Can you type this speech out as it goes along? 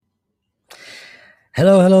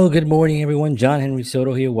Hello, good morning, everyone. John Henry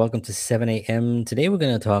Soto here. Welcome to 7 a.m. Today, we're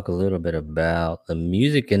going to talk a little bit about the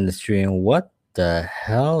music industry and what the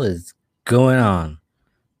hell is going on.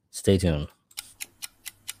 Stay tuned.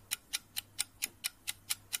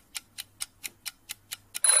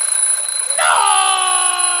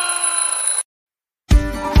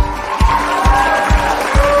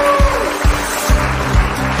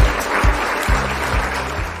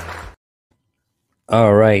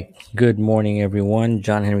 All right, good morning, everyone.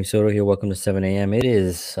 John Henry Soto here. Welcome to 7 a.m.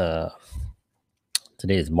 Today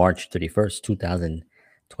is March 31st,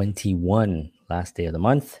 2021, last day of the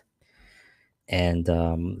month, and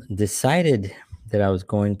decided that I was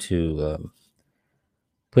going to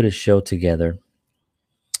put a show together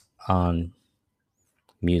on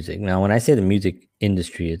music. Now, when I say the music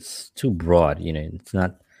industry, it's too broad. It's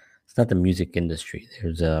not the music industry.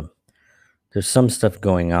 There's some stuff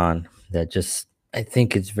going on that just I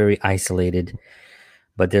think it's very isolated,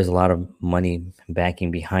 but there's a lot of money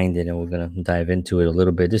backing behind it, and we're gonna dive into it a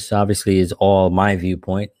little bit. This obviously is all my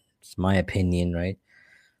viewpoint. It's my opinion, right?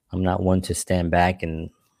 I'm not one to stand back and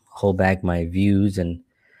hold back my views, and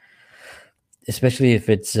especially if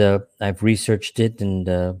it's I've researched it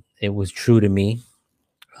and it was true to me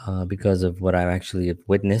because of what I actually have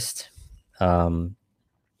witnessed. Um,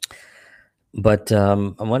 but I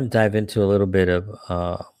want to dive into a little bit of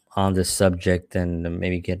on this subject and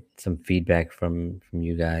maybe get some feedback from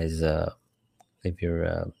you guys if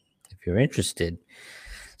you're interested.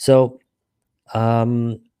 So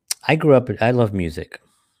um, I grew up. I love music.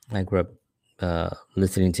 I grew up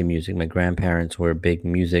listening to music. My grandparents were big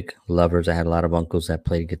music lovers. I had a lot of uncles that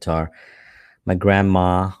played guitar. My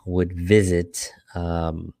grandma would visit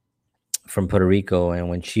from Puerto Rico, and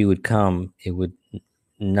when she would come, it would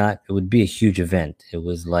be a huge event. It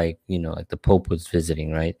was like, like the Pope was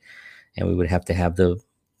visiting, right? And we would have to have the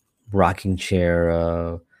rocking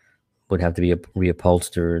chair would have to be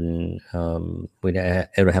reupholstered, and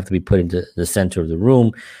it would have to be put into the center of the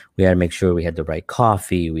room. We had to make sure we had the right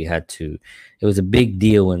coffee. It was a big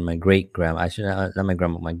deal when my great grandma, I should not my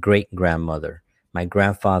grandma, my great grandmother, my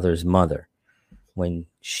grandfather's mother, when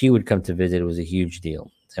she would come to visit, it was a huge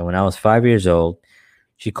deal. And when I was 5 years old,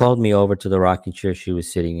 she called me over to the rocking chair she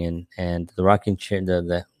was sitting in, and the rocking chair,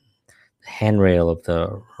 the handrail of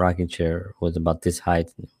the rocking chair was about this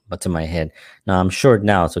height, but to my head. Now I'm short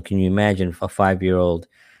now, so can you imagine a 5-year-old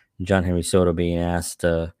John Henry Soto being asked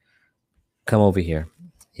to come over here?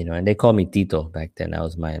 And they called me Tito back then. That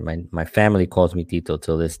was my family calls me Tito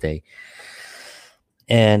till this day.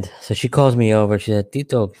 And so she calls me over. She said,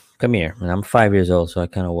 "Tito, come here." And I'm 5 years old, so I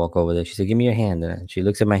kind of walk over there. She said, "Give me your hand." And she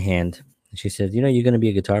looks at my hand, and she says, "You're going to be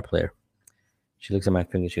a guitar player." She looks at my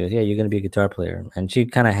finger. She goes, "Yeah, you're going to be a guitar player." And she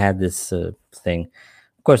kind of had this thing.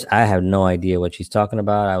 Of course, I have no idea what she's talking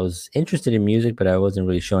about. I was interested in music, but I wasn't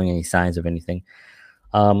really showing any signs of anything.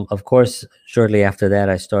 Of course, shortly after that,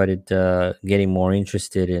 I started getting more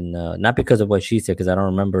interested in, not because of what she said, because I don't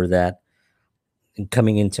remember that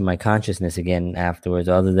coming into my consciousness again afterwards,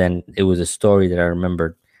 other than it was a story that I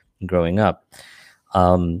remembered growing up.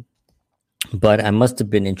 Um, but I must have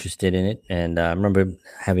been interested in it, and I remember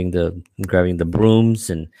grabbing the brooms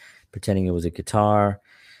and pretending it was a guitar.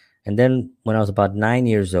 And then when I was about 9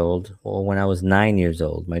 years old, or when I was 9 years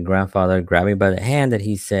old, my grandfather grabbed me by the hand and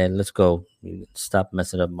he said, "Let's go, stop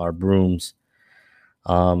messing up our brooms."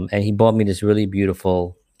 And he bought me this really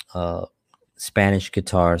beautiful uh, Spanish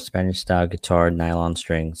style guitar, nylon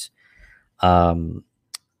strings. Um,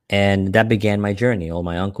 and that began my journey. All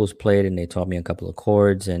my uncles played, and they taught me a couple of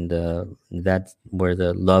chords, and that's where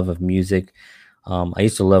the love of music. I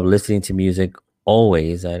used to love listening to music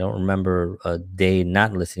always. I don't remember a day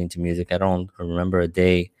not listening to music. I don't remember a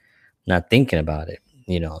day not thinking about it.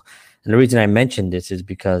 You know, and the reason I mentioned this is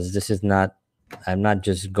because this is not. I'm not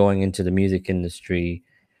just going into the music industry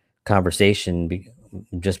conversation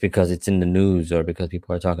just because it's in the news or because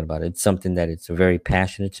people are talking about it. It's something that it's very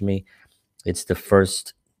passionate to me. It's the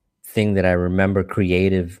first thing that I remember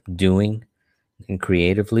creatively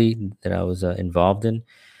that I was involved in,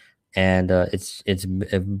 and it's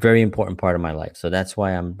a very important part of my life. So that's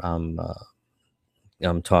why I'm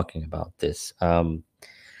talking about this. And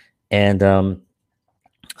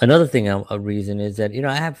Another thing, a reason is that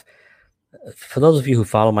I have. For those of you who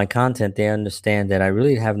follow my content, they understand that I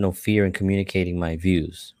really have no fear in communicating my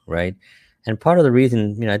views, right? And part of the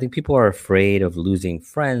reason, I think people are afraid of losing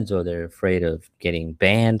friends, or they're afraid of getting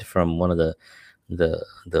banned from one of the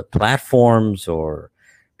platforms, or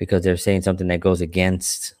because they're saying something that goes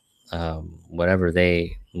against whatever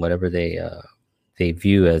they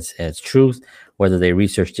view as truth, whether they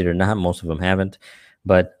researched it or not. Most of them haven't,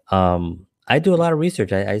 but I do a lot of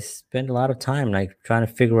research. I spend a lot of time like trying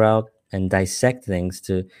to figure out and dissect things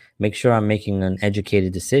to make sure I'm making an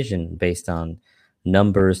educated decision based on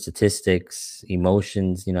numbers, statistics,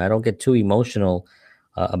 emotions. I don't get too emotional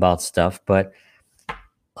about stuff. But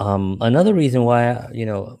another reason why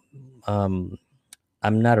um,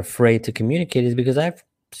 I'm not afraid to communicate is because I've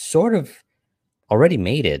sort of already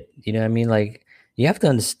made it. You know what I mean? Like you have to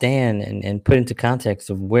understand and put into context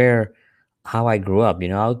of how I grew up.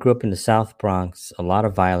 I grew up in the South Bronx, a lot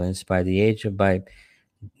of violence. By the age of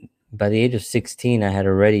 16, I had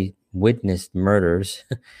already witnessed murders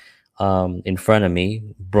in front of me,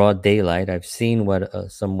 broad daylight. I've seen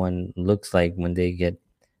what someone looks like when they get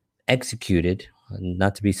executed.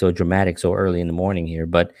 Not to be so dramatic so early in the morning here,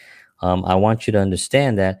 but I want you to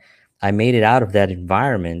understand that I made it out of that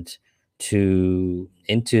environment to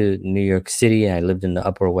into New York City. I lived in the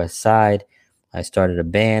Upper West Side. I started a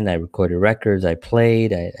band. I recorded records. I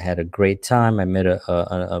played. I had a great time. I met an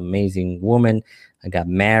amazing woman. I got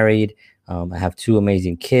married. I have two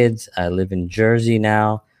amazing kids. I live in Jersey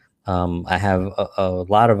now. I have a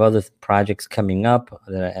lot of other projects coming up.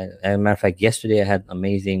 As a matter of fact, yesterday I had an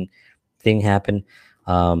amazing thing happen.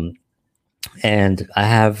 Um, and I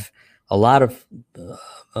have a lot of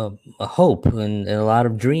hope and a lot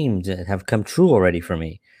of dreams that have come true already for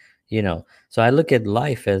me. So I look at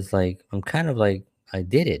life as like I'm kind of like I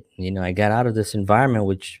did it. I got out of this environment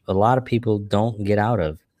which a lot of people don't get out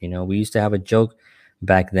of. We used to have a joke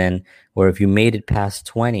back then where if you made it past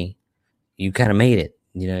 20, you kind of made it.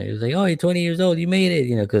 It was like, oh, you're 20 years old, you made it.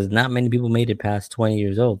 Because not many people made it past 20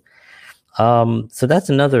 years old. So it's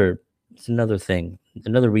another thing,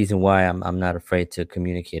 another reason why I'm not afraid to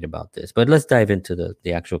communicate about this. But let's dive into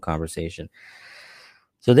the actual conversation.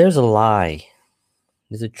 So there's a lie.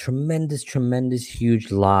 There's a tremendous, tremendous,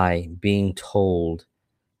 huge lie being told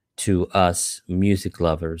to us music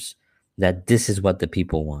lovers that this is what the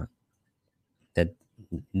people want. That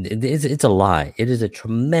it's a lie. It is a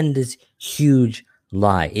tremendous, huge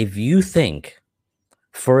lie. If you think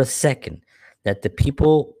for a second that the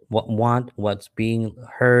people want what's being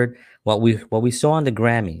heard, what we saw on the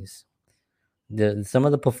Grammys, some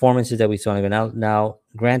of the performances that we saw now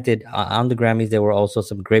granted, on the Grammys there were also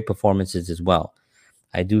some great performances as well.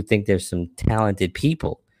 I do think there's some talented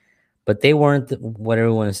people, but they weren't what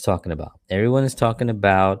everyone is talking about. Everyone is talking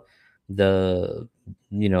about the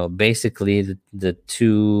basically the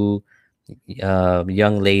two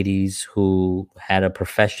young ladies who had a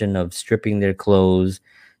profession of stripping their clothes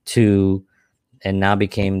to and now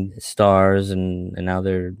became stars, and now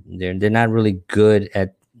they're not really good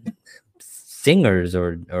at singers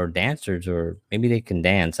or dancers, or maybe they can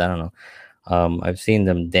dance. I don't know. I've seen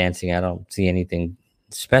them dancing. I don't see anything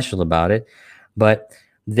special about it, but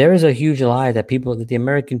there is a huge lie that the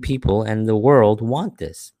American people and the world want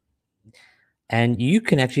this. And you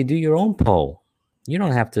can actually do your own poll. You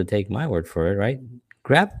don't have to take my word for it, right?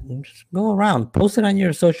 Just go around, post it on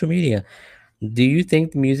your social media. Do you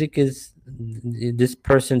think the music is this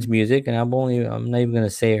person's music? And I'm not even going to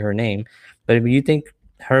say her name, but if you think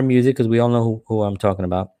her music, because we all know who I'm talking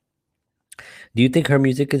about, do you think her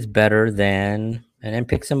music is better than, and then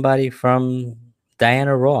pick somebody from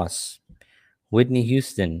Diana Ross, Whitney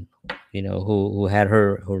Houston, who had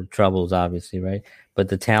her troubles, obviously, right? But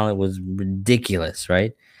the talent was ridiculous,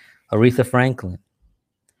 right? Aretha Franklin.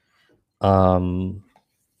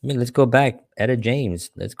 Let's go back. Etta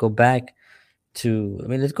James. Let's go back to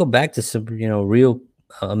some, real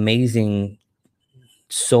amazing,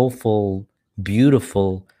 soulful,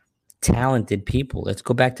 beautiful, talented people. Let's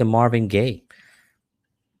go back to Marvin Gaye.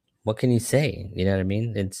 What can you say? You know what I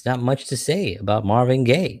mean? It's not much to say about Marvin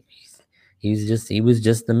Gaye. He was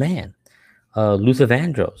just the man. Luther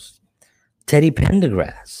Vandross, Teddy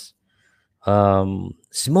Pendergrass,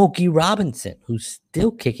 Smokey Robinson, who's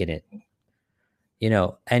still kicking it.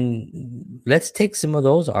 And let's take some of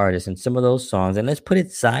those artists and some of those songs and let's put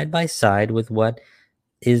it side by side with what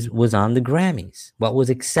was on the Grammys, what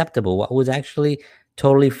was acceptable, what was actually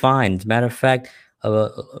totally fine. As a matter of fact,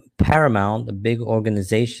 Paramount, a big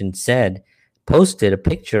organization, posted a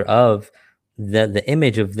picture of the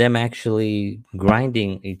image of them actually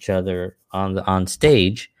grinding each other on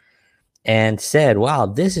stage, and said, "Wow,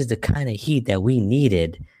 this is the kind of heat that we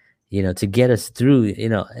needed, to get us through."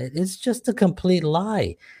 It's just a complete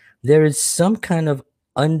lie. There is some kind of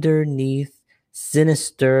underneath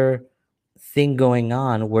sinister thing going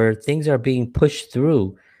on where things are being pushed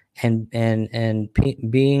through and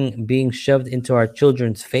being shoved into our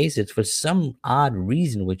children's faces for some odd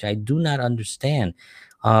reason, which I do not understand.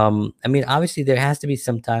 Obviously there has to be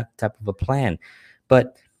some type of a plan,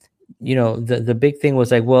 but the big thing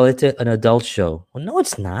was like, well, it's an adult show. Well, no,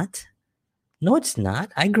 it's not. No, it's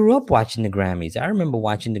not. I grew up watching the Grammys. I remember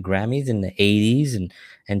watching the Grammys in the 80s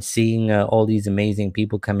and seeing all these amazing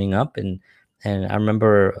people coming up and I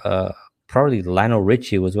remember probably Lionel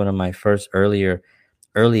Richie was one of my first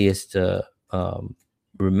earliest um,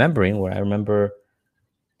 remembering, where I remember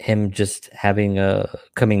him just having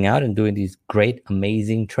coming out and doing these great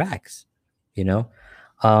amazing tracks, you know.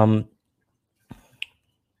 Um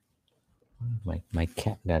my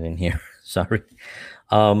cat got in here. Sorry.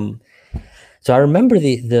 um So I remember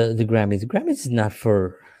the Grammys. The Grammys is not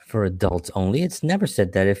for adults only. It's never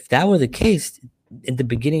said that. If that were the case, in the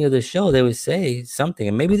beginning of the show, they would say something,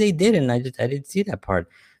 and maybe they did, and I didn't see that part.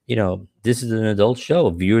 You know, this is an adult show.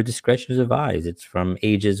 Viewer discretion is advised. It's from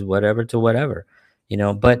ages whatever to whatever. You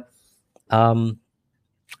know, but um,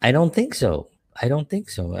 I don't think so. I don't think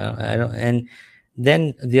so. I don't. And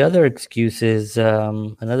then the other excuse is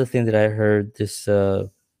another thing that I heard this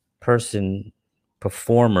person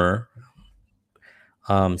performer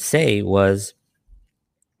say was,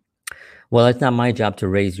 well, it's not my job to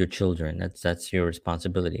raise your children. That's your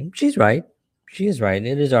responsibility. She's right. She is right.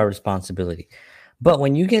 It is our responsibility. But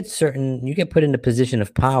when you get put in a position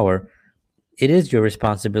of power, it is your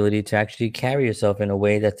responsibility to actually carry yourself in a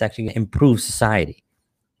way that's actually going to improve society.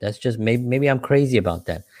 That's just maybe I'm crazy about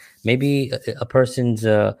that. Maybe a person's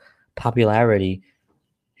popularity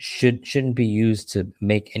shouldn't be used to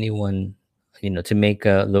make anyone, to make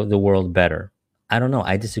the world better. I don't know.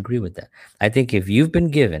 I disagree with that. I think if you've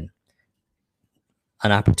been given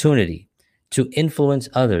an opportunity to influence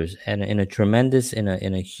others and in a tremendous in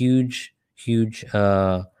a huge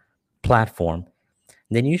platform,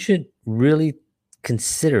 then you should really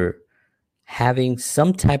consider having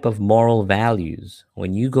some type of moral values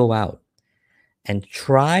when you go out and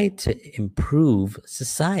try to improve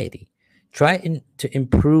society, to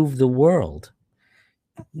improve the world.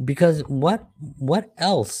 Because what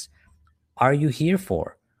else are you here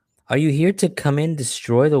for? Are you here to come in,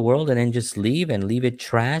 destroy the world, and then just leave and leave it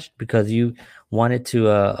trashed because you wanted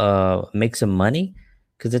to make some money?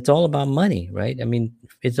 Because it's all about money, right? I mean,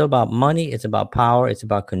 it's all about money, it's about power, it's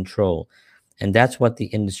about control. And that's what the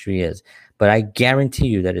industry is. But I guarantee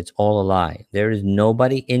you that it's all a lie. There is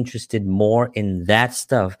nobody interested more in that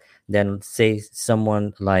stuff than, say,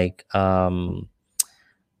 someone like I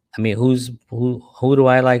mean, who do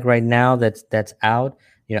I like right now that's out?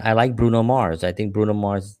 I like Bruno Mars. I think Bruno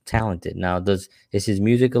Mars is talented. Now, is his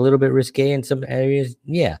music a little bit risque in some areas?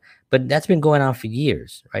 Yeah, but that's been going on for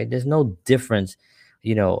years, right? There's no difference,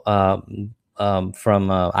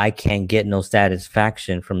 from I Can't Get No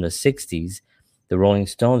Satisfaction from the '60s. The Rolling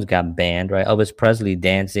Stones got banned, right? Elvis Presley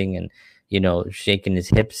dancing and shaking his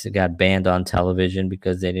hips got banned on television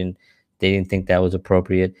because they didn't think that was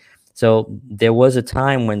appropriate. So there was a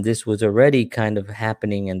time when this was already kind of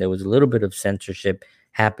happening, and there was a little bit of censorship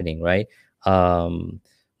happening, right?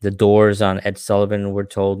 The Doors on Ed Sullivan were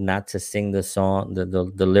told not to sing the song,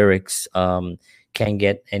 the lyrics can't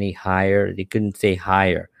get any higher. They couldn't say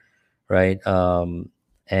higher, right?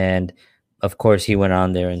 And of course, he went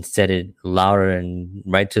on there and said it louder and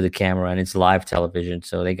right to the camera, and it's live television,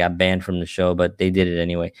 so they got banned from the show, but they did it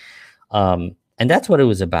anyway. And that's what it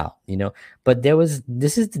was about. But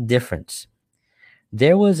this is the difference.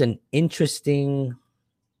 There was an interesting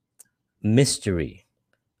mystery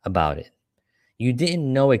about it. You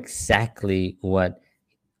didn't know exactly what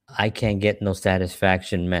I Can't Get No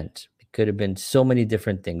Satisfaction meant. It could have been so many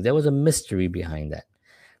different things. There was a mystery behind that.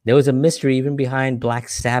 There was a mystery even behind Black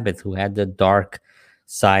Sabbath, who had the dark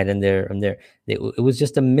side, and it was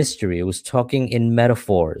just a mystery. It was talking in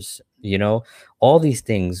metaphors. All these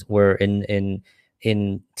things were in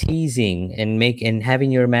teasing and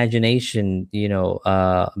having your imagination,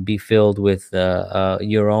 be filled with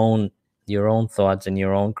your own thoughts and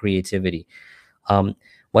your own creativity.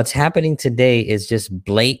 What's happening today is just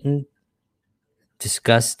blatant,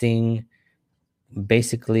 disgusting,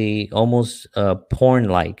 basically almost porn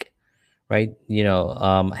like, right?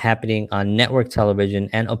 Happening on network television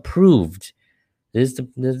and approved. This is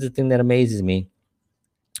the thing that amazes me.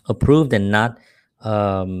 Approved and not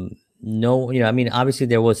no, I mean, obviously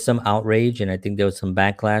there was some outrage and I think there was some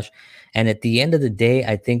backlash. And at the end of the day,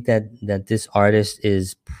 I think that this artist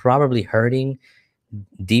is probably hurting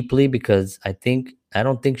deeply, because I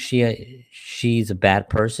don't think she's a bad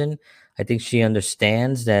person. I think she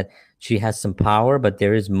understands that she has some power, but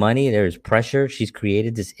there is money, there is pressure. She's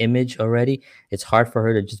created this image already. It's hard for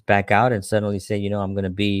her to just back out and suddenly say, I'm going to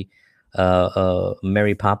be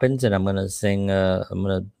Mary Poppins, and I'm going to sing. I'm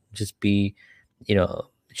going to just be,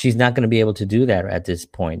 she's not going to be able to do that at this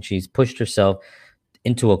point. She's pushed herself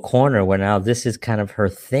into a corner where now this is kind of her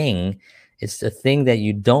thing. It's a thing that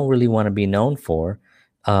you don't really want to be known for.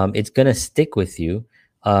 it's gonna stick with you.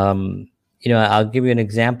 Um, I'll give you an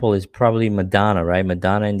example. Is probably Madonna, right?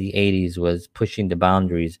 Madonna in the '80s was pushing the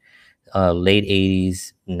boundaries. Late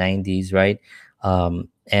 '80s, '90s, right?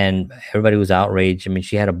 And everybody was outraged. I mean,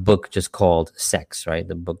 she had a book just called Sex, right?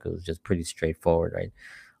 The book was just pretty straightforward, right?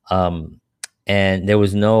 Um, and there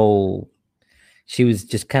was no, she was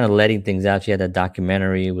just kind of letting things out. She had a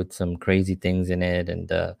documentary with some crazy things in it. And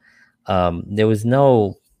there was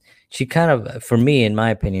no, she kind of, for me, in my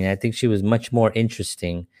opinion, I think she was much more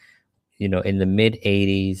interesting, in the mid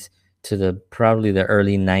 '80s to the probably the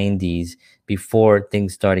early '90s before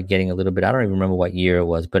things started getting a little bit. I don't even remember what year it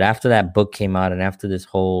was, but after that book came out and after this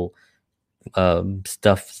whole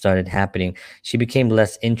stuff started happening, she became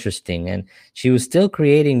less interesting, and she was still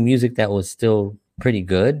creating music that was still pretty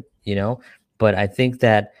good, But I think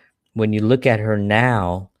that when you look at her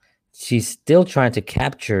now, she's still trying to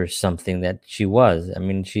capture something that she was. I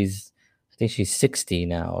mean, I think she's 60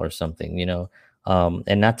 now or something,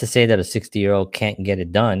 and not to say that a 60-year-old can't get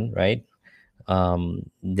it done, right?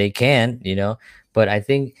 They can, but I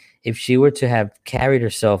think if she were to have carried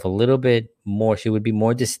herself a little bit more, she would be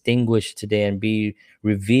more distinguished today and be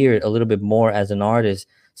revered a little bit more as an artist.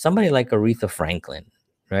 Somebody like Aretha Franklin,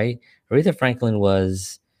 right? Aretha Franklin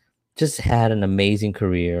was just had an amazing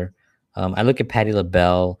career. I look at Patti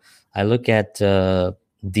LaBelle. I look at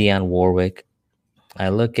Dionne Warwick. I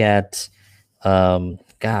look at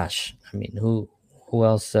gosh, I mean, who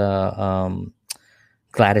else?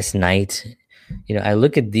 Gladys Knight. I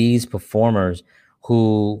look at these performers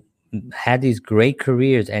who had these great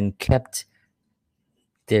careers and kept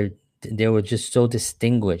their, they were just so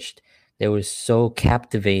distinguished. They were so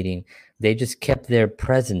captivating. They just kept their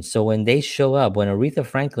presence. So when they show up, when Aretha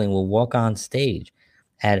Franklin will walk on stage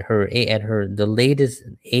at her the latest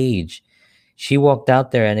age, she walked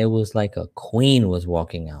out there and it was like a queen was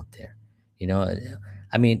walking out there. You know,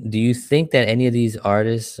 I mean, do you think that any of these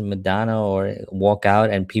artists, Madonna, or walk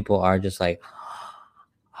out and people are just like,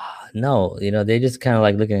 no, they're just kind of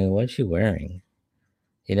like looking at what is she wearing,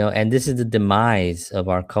 and this is the demise of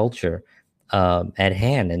our culture at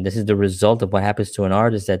hand, and this is the result of what happens to an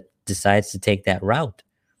artist that decides to take that route.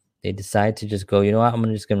 They decide to just go, you know what,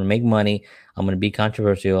 just gonna make money. I'm gonna be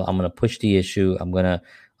controversial. I'm gonna push the issue. I'm gonna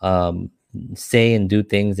say and do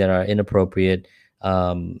things that are inappropriate,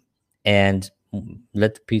 and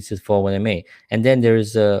let the pieces fall where they may. And then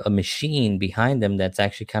there's a machine behind them that's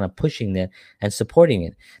actually kind of pushing that and supporting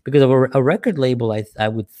it. Because of a record label, I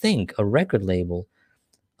would think a record label,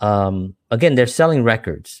 again, they're selling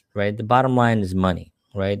records, right? The bottom line is money,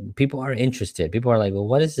 right? People are interested. People are like, well,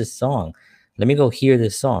 what is this song? Let me go hear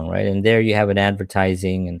this song, right? And there you have an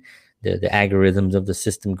advertising, and the algorithms of the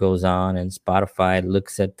system goes on, and Spotify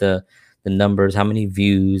looks at the numbers, how many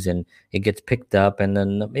views, and it gets picked up, and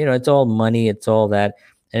then it's all money, it's all that,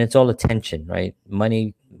 and it's all attention, right?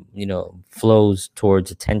 Money, flows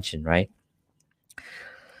towards attention, right?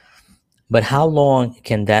 But how long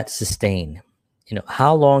can that sustain?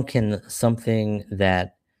 How long can something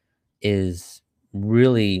that is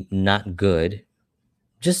really not good,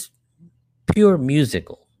 just pure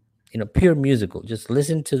musical, just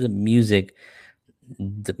listen to the music,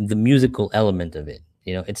 the musical element of it,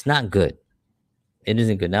 it's not good. It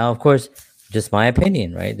isn't good. Now, of course, just my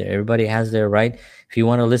opinion, right? Everybody has their right. If you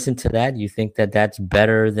want to listen to that, you think that that's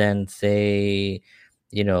better than, say,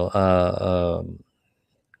 you know,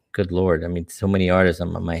 good Lord. I mean, so many artists,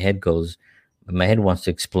 my head wants to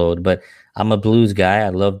explode, but I'm a blues guy. I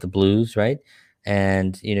love the blues, right?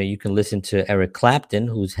 And, you can listen to Eric Clapton,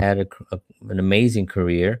 who's had an amazing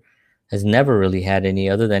career, has never really had any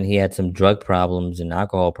other than he had some drug problems and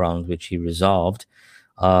alcohol problems, which he resolved.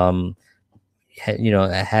 Had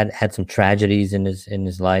some tragedies in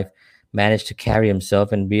his life, managed to carry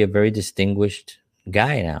himself and be a very distinguished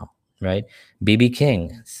guy now, right? BB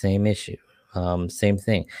King, same issue, same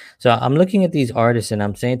thing. So I'm looking at these artists and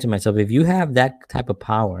I'm saying to myself, if you have that type of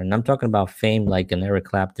power, and I'm talking about fame like an Eric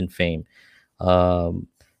Clapton fame,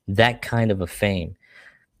 that kind of a fame,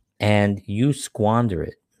 and you squander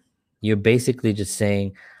it, you're basically just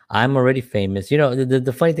saying, I'm already famous.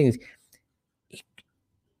 The funny thing is,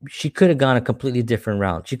 she could have gone a completely different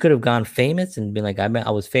route. She could have gone famous and been like, I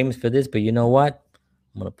was famous for this, but you know what?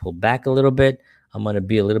 I'm gonna pull back a little bit. I'm gonna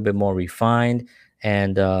be a little bit more refined,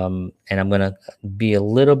 and I'm gonna be a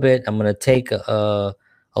little bit. I'm gonna take a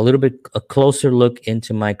little bit a closer look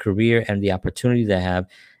into my career and the opportunities I have,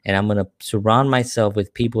 and I'm gonna surround myself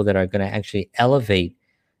with people that are gonna actually elevate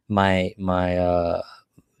my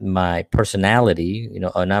personality.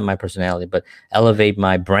 Or not my personality, but elevate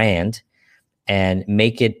my brand and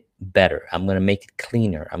make it better. I'm going to make it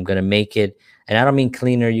cleaner. I'm going to make it, and I don't mean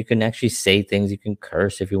cleaner. You can actually say things. You can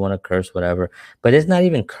curse if you want to curse, whatever. But it's not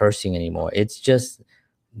even cursing anymore. It's just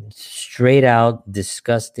straight out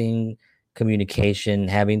disgusting communication,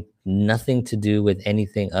 having nothing to do with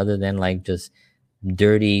anything other than like just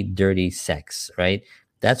dirty, dirty sex, right?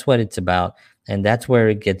 That's what it's about. And that's where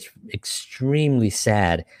it gets extremely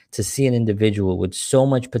sad to see an individual with so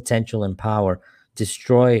much potential and power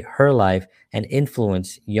destroy her life and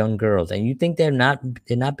influence young girls. And you think they're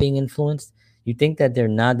not being influenced? You think that they're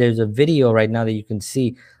not? There's a video right now that you can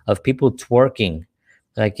see of people twerking,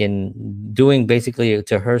 like in doing basically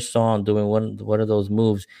to her song, doing one of those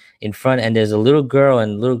moves in front, and there's a little girl,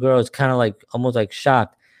 and the little girl is kind of like almost like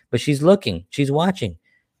shocked, but she's looking, she's watching.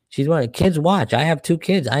 She's watching. Kids watch. I have two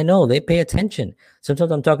kids. I know they pay attention.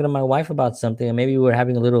 Sometimes I'm talking to my wife about something, and maybe we're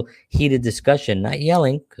having a little heated discussion, not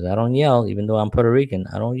yelling, because I don't yell, even though I'm Puerto Rican.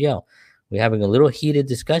 I don't yell. We're having a little heated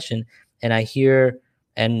discussion, and I hear,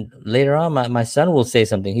 and later on, my son will say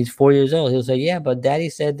something. He's 4 years old. He'll say, "Yeah, but Daddy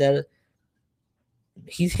said that."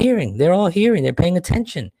 He's hearing. They're all hearing. They're paying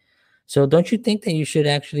attention. So don't you think that you should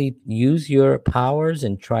actually use your powers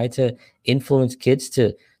and try to influence kids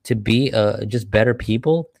to be just better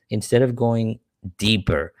people instead of going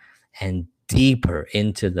deeper and deeper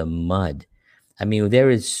into the mud? I mean, there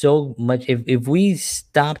is so much. If we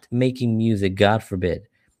stopped making music, God forbid,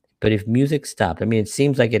 but if music stopped, I mean, it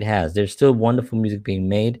seems like it has. There's still wonderful music being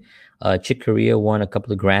made. Chick Corea won a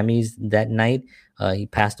couple of Grammys that night. He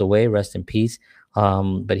passed away, rest in peace.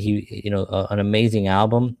 But he, an amazing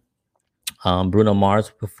album. Bruno Mars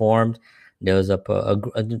performed. There was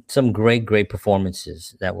some great, great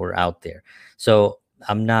performances that were out there. So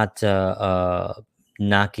I'm not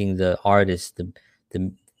knocking the artist,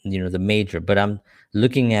 the major, but I'm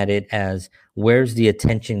looking at it as where's the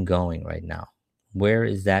attention going right now? Where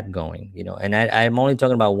is that going? And I'm only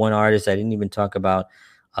talking about one artist. I didn't even talk about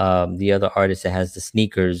the other artist that has the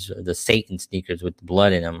sneakers, the Satan sneakers with the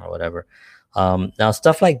blood in them or whatever. Now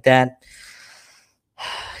stuff like that.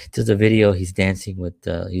 There's a video he's dancing with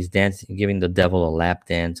he's dancing, giving the devil a lap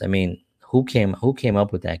dance. I mean, who came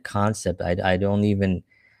up with that concept? I don't even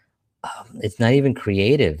it's not even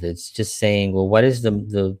creative. It's just saying, well, what is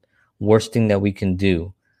the worst thing that we can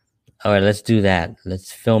do? All right, let's do that.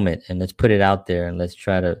 Let's film it and let's put it out there and let's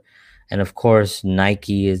try to. And of course,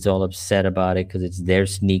 Nike is all upset about it because it's their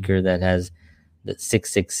sneaker that has the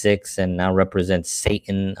 666 and now represents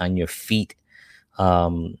Satan on your feet.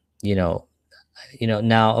 Um, you know,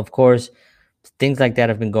 now of course, things like that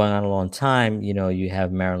have been going on a long time. You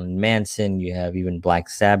have Marilyn Manson, you have even Black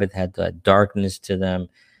Sabbath had that darkness to them.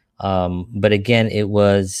 But again, it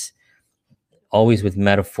was always with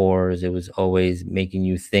metaphors. It was always making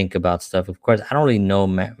you think about stuff. Of course, I don't really know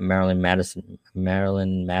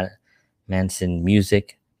Manson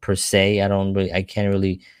music per se. I can't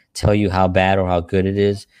really tell you how bad or how good it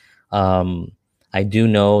is. I do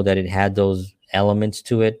know that it had those elements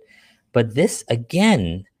to it, but this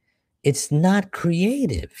again, it's not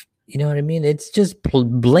creative. You know what I mean? It's just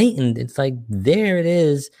blatant. It's like, there it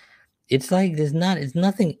is. It's like it's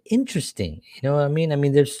nothing interesting. You know what I mean? I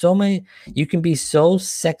mean, there's so many. You can be so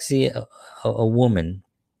sexy, a woman,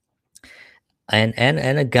 and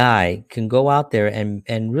a guy can go out there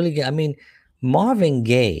and really get. I mean, Marvin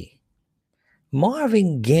Gaye.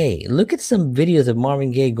 Marvin Gaye. Look at some videos of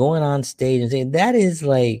Marvin Gaye going on stage and saying that is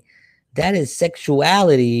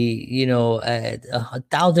sexuality,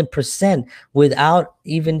 1,000% without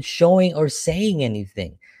even showing or saying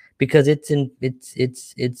anything, because it's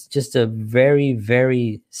just a very,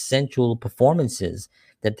 very sensual performances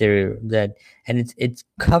and it's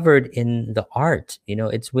covered in the art.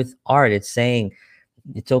 It's with art. It's saying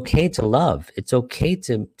it's okay to love. It's okay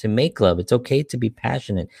to make love. It's okay to be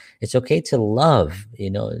passionate. It's okay to love,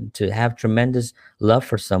 to have tremendous love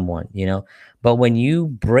for someone, But when you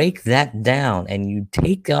break that down and you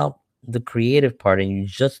take out the creative part and you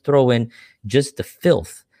just throw in just the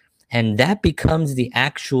filth, and that becomes the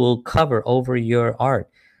actual cover over your art,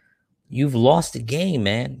 you've lost the game,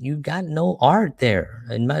 man. You got no art there.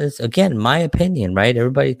 And again, my opinion, right?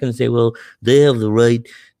 Everybody's going to say, well, they have the right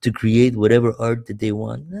to create whatever art that they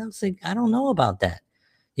want. And I was like, I don't know about that.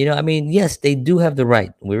 I mean, yes, they do have the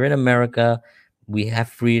right. We're in America. We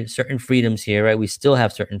have certain freedoms here, right? We still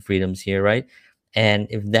have certain freedoms here, right? And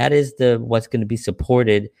if that is what's going to be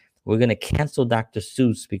supported, we're going to cancel Dr.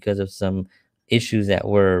 Seuss because of some issues that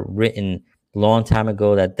were written a long time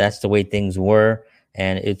ago, that's the way things were.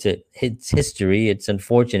 And it's history. It's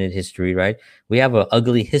unfortunate history, right? We have an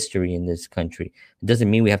ugly history in this country. It doesn't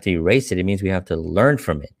mean we have to erase it. It means we have to learn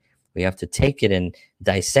from it. We have to take it and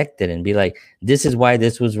dissect it and be like, this is why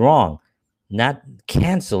this was wrong. not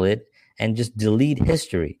cancel it and just delete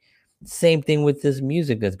history. Same thing with this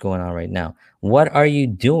music that's going on right now. What are you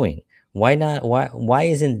doing? Why not? Why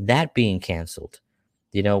isn't that being canceled?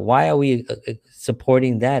 Why are we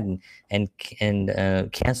supporting that and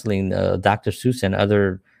canceling Dr. Seuss and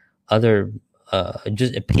other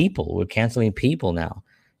just people? We're canceling people now.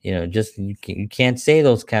 Just you can't say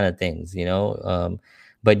those kind of things.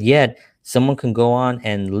 But yet someone can go on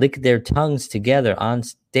and lick their tongues together on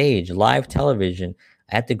stage, live television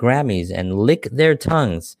at the Grammys, and lick their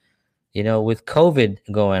tongues. With COVID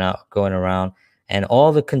going around, and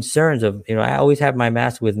all the concerns of, I always have my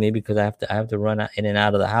mask with me because I have to run in and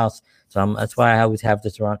out of the house. So that's why I always have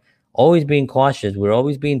this around. Always being cautious. We're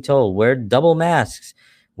always being told, wear double masks.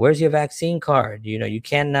 Where's your vaccine card? You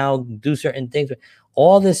can't now do certain things.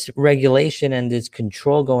 All this regulation and this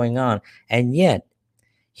control going on, and yet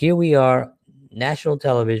here we are, national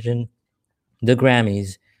television, the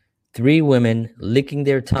Grammys, three women licking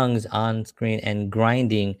their tongues on screen and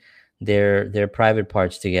grinding their private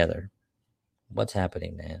parts together. What's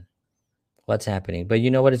happening, man? What's happening? But you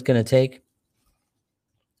know what it's going to take?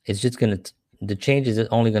 It's just going to, the change is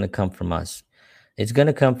only going to come from us. It's going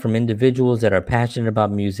to come from individuals that are passionate about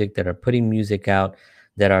music, that are putting music out,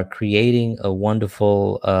 that are creating a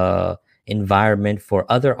wonderful environment for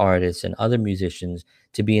other artists and other musicians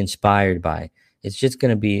to be inspired by. It's just going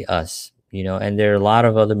to be us, and there are a lot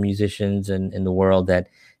of other musicians in the world that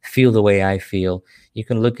feel the way I feel. You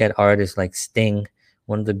can look at artists like Sting,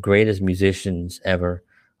 one of the greatest musicians ever.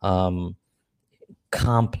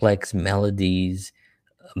 Complex melodies,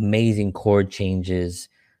 amazing chord changes,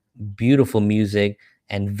 beautiful music,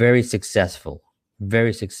 and very successful.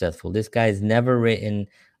 Very successful. This guy's never written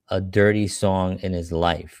a dirty song in his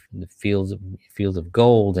life. The Fields of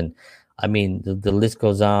Gold, and I mean the list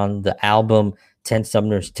goes on. The album Ten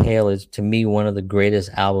Sumner's Tale is, to me, one of the greatest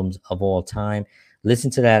albums of all time.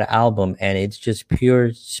 Listen to that album, and it's just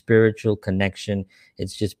pure spiritual connection.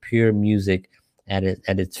 It's just pure music at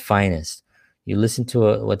its finest. You listen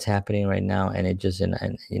to what's happening right now, and it just and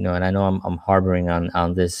I know I'm harboring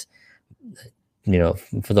on this,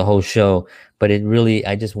 for the whole show, but it really,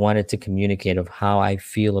 I just wanted to communicate of how I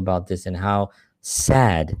feel about this and how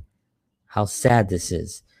sad this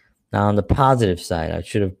is. Now, on the positive side, I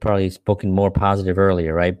should have probably spoken more positive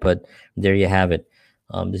earlier, right? But there you have it.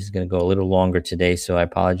 This is going to go a little longer today, so I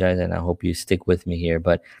apologize, and I hope you stick with me here.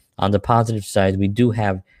 But on the positive side, we do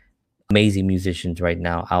have amazing musicians right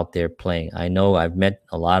now out there playing. I know I've met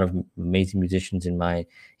a lot of amazing musicians in my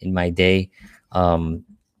day,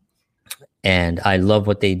 and I love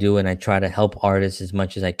what they do, and I try to help artists as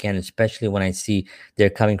much as I can, especially when I see they're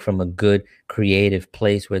coming from a good creative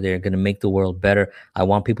place where they're going to make the world better. I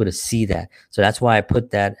want people to see that. So that's why I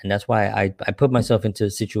put that, and that's why I put myself into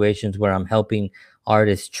situations where I'm helping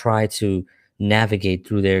artists try to navigate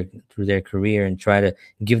through their career and try to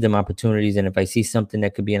give them opportunities. And if I see something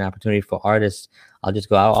that could be an opportunity for artists, I'll just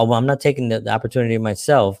go. I'm not taking the opportunity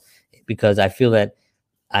myself, because I feel that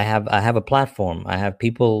I have a platform. I have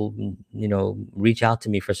people, reach out to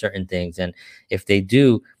me for certain things, and if they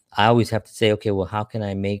do, I always have to say, okay, well, how can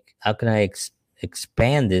I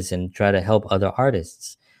expand this and try to help other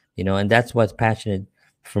artists, and that's what's passionate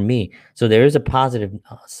for me. So there is a positive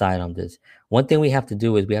side on this. One thing we have to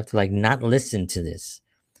do is we have to not listen to this.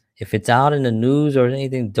 If it's out in the news or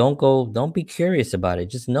anything, don't be curious about it.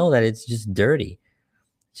 Just know that it's just dirty.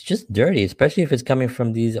 It's just dirty, especially if it's coming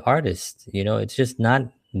from these artists. It's just not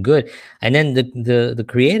good. And then the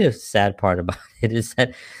creative sad part about it is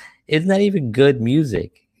that it's not even good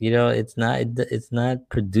music. It's not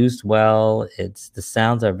produced well. The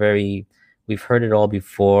sounds are very, we've heard it all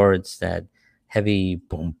before. It's that heavy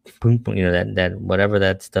boom boom boom, that whatever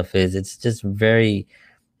that stuff is. It's just very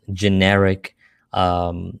generic.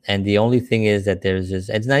 And the only thing is that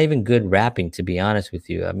it's not even good rapping, to be honest with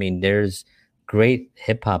you. I mean, there's great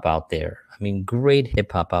hip hop out there. Great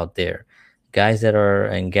hip hop out there. Guys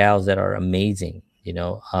and gals that are amazing,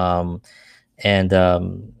 and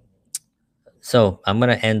so I'm going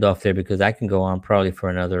to end off there because I can go on probably for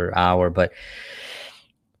another hour. But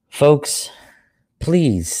folks,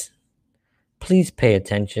 please pay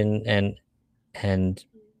attention and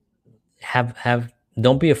have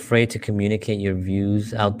don't be afraid to communicate your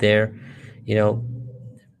views out there.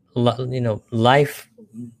 Life,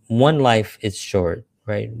 one life is short,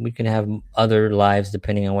 right? We can have other lives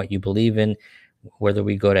depending on what you believe in, whether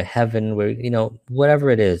we go to heaven, whatever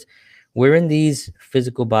it is. We're in these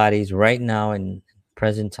physical bodies right now in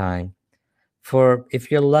present time for,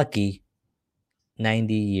 if you're lucky,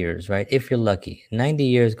 90 years, right? If you're lucky, 90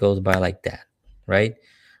 years goes by like that, right?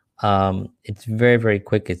 It's very, very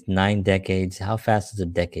quick. It's 9 decades. How fast does a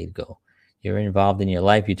decade go? You're involved in your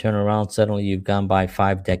life. You turn around, suddenly you've gone by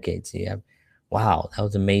 5 decades. Yeah, wow, that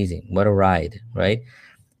was amazing. What a ride, right?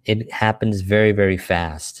 It happens very, very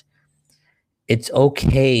fast. It's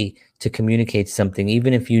okay to communicate something,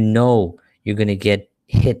 even if you know you're going to get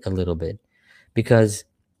hit a little bit, because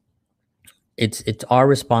it's our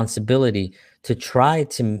responsibility to try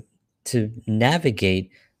to navigate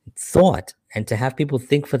thought and to have people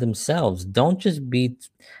think for themselves. Don't just be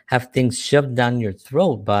have things shoved down your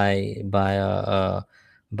throat by the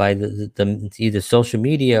either social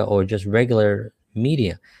media or just regular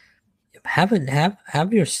media. Have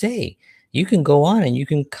your say. You can go on and you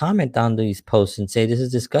can comment on these posts and say this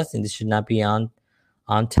is disgusting. This should not be on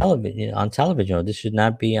television, or this should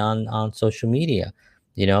not be on social media.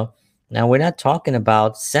 You know, now we're not talking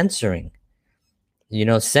about censoring.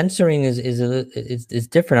 Censoring is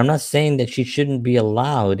different. I'm not saying that she shouldn't be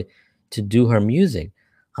allowed to do her music.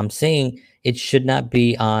 I'm saying it should not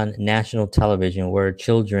be on national television where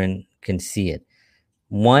children can see it.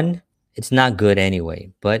 One, it's not good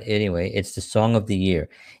anyway. But anyway, it's the song of the year.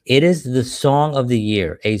 It is the song of the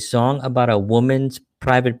year. A song about a woman's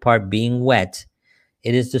private part being wet.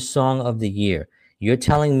 It is the song of the year. You're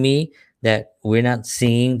telling me that we're not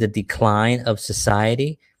seeing the decline of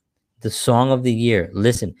society? The song of the year.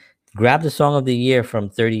 Listen, grab the song of the year from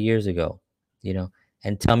 30 years ago, you know,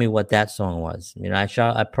 and tell me what that song was.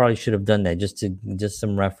 I probably should have done that just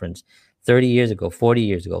some reference. 30 years ago, 40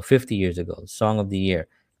 years ago, 50 years ago, song of the year,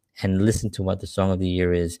 and listen to what the song of the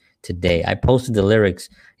year is today. I posted the lyrics.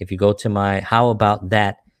 If you go to my How About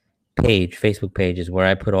That page, Facebook page, is where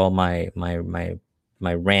I put all my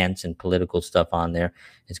rants and political stuff on there.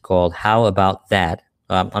 It's called How About That.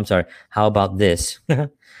 I'm sorry, How About This?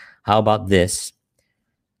 How about this?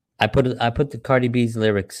 I put the Cardi B's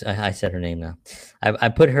lyrics. I said her name now. I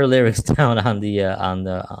put her lyrics down on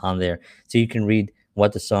there, so you can read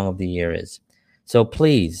what the song of the year is. So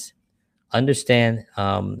please understand,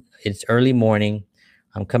 it's early morning.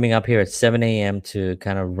 I'm coming up here at 7 a.m. to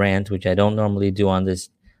kind of rant, which I don't normally do on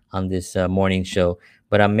this morning show,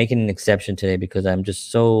 but I'm making an exception today because I'm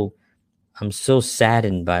so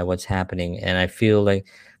saddened by what's happening, and I feel like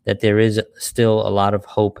that there is still a lot of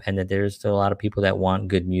hope, and that there is still a lot of people that want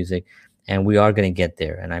good music, and we are going to get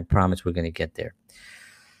there, and I promise we're going to get there.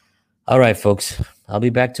 All right, folks, I'll be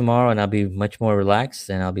back tomorrow, and I'll be much more relaxed,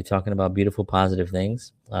 and I'll be talking about beautiful, positive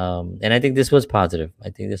things. And I think this was positive. I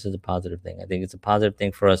think this is a positive thing. I think it's a positive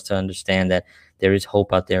thing for us to understand that there is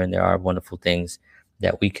hope out there, and there are wonderful things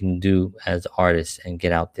that we can do as artists and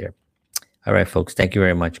get out there. All right, folks. Thank you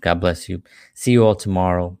very much. God bless you. See you all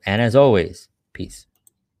tomorrow. And as always, peace.